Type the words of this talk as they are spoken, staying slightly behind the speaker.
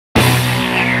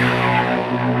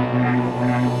In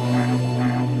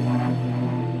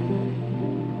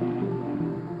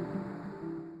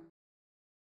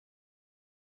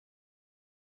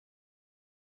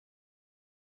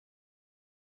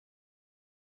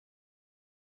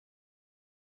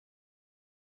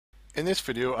this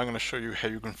video, I'm going to show you how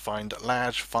you can find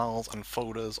large files and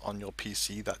folders on your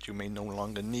PC that you may no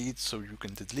longer need, so you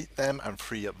can delete them and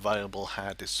free up valuable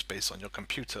hard disk space on your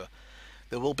computer.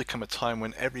 There will become a time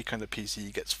when every kind of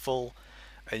PC gets full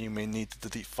and you may need to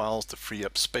delete files to free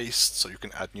up space so you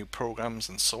can add new programs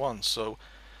and so on. So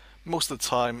most of the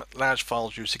time, large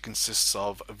files usually consists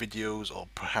of videos or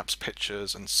perhaps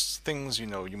pictures and things you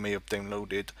may have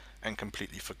downloaded and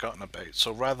completely forgotten about.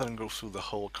 So rather than go through the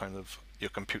whole kind of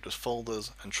your computer's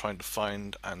folders and trying to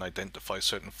find and identify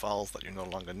certain files that you no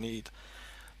longer need,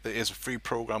 there is a free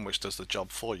program which does the job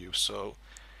for you. So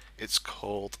it's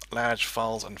called Large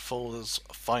Files and Folders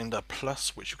Finder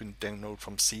Plus, which you can download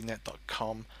from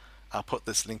cnet.com. I'll put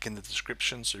this link in the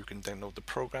description so you can download the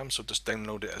program. So just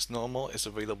download it as normal. It's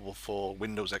available for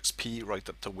Windows XP right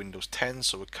up to Windows 10,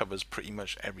 so it covers pretty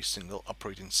much every single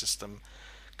operating system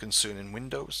concerning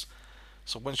Windows.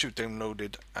 So once you've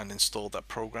downloaded and installed that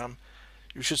program,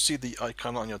 you should see the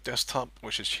icon on your desktop,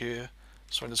 which is here.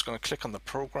 So I'm just going to click on the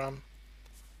program.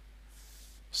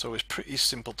 So it's pretty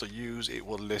simple to use. It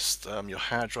will list your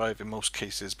hard drive. In most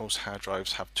cases, most hard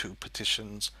drives have two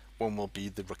partitions. One will be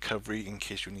the recovery in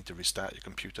case you need to restart your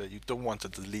computer. You don't want to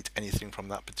delete anything from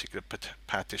that particular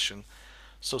partition.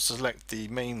 So select the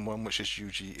main one, which is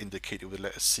usually indicated with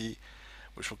letter C,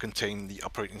 which will contain the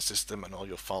operating system and all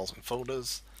your files and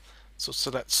folders. So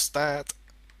select Start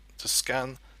to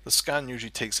scan. The scan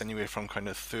usually takes anywhere from kind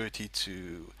of 30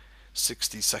 to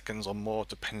 60 seconds or more,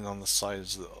 depending on the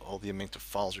size or the amount of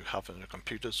files you have on your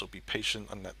computer, so be patient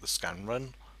and let the scan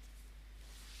run.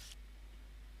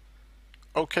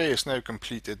 Okay, it's now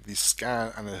completed the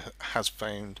scan and it has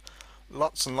found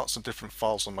lots and lots of different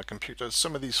files on my computer.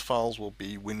 Some of these files will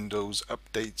be Windows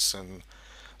updates and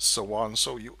so on,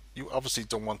 so you obviously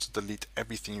don't want to delete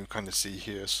everything you kind of see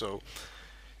here. So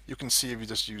you can see if you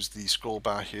just use the scroll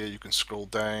bar here, you can scroll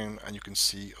down and you can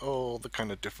see all the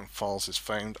kind of different files is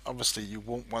found. Obviously you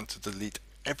won't want to delete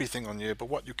everything on here, but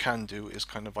what you can do is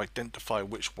kind of identify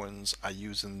which ones are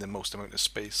using the most amount of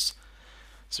space.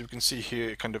 So you can see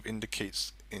here it kind of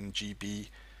indicates in GB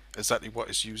exactly what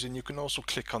it's using. You can also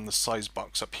click on the size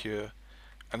box up here,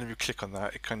 and if you click on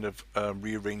that, it kind of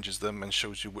rearranges them and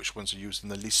shows you which ones are using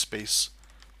the least space,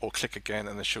 or click again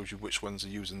and it shows you which ones are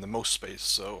using the most space.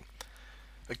 So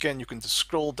again, you can just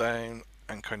scroll down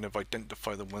and kind of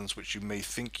identify the ones which you may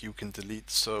think you can delete.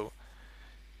 So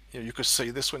you could say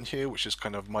this one here, which is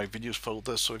kind of my videos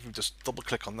folder. So if you just double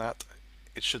click on that,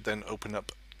 it should then open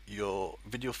up your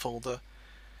video folder.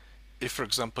 If, for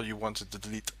example, you wanted to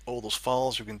delete all those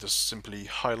files, you can just simply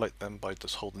highlight them by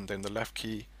just holding down the left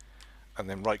key and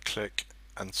then right click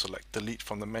and select delete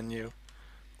from the menu.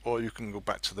 Or you can go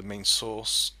back to the main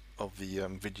source of the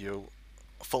video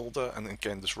folder and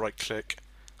again just right click,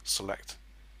 select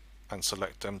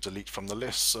delete from the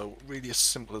list. So really as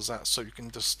simple as that. So you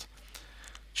can just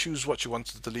choose what you want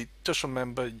to delete. Just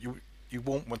remember, you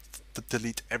won't want to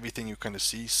delete everything you kind of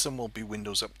see. Some will be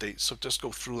Windows updates, so just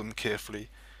go through them carefully,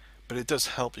 but it does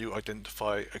help you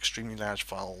identify extremely large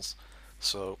files.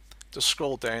 So just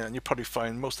scroll down and you'll probably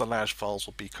find most of the large files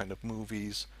will be kind of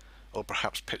movies or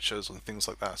perhaps pictures and things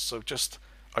like that. So just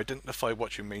identify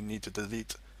what you may need to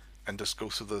delete and just go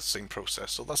through the same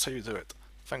process. So that's how you do it.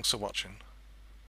 Thanks for watching.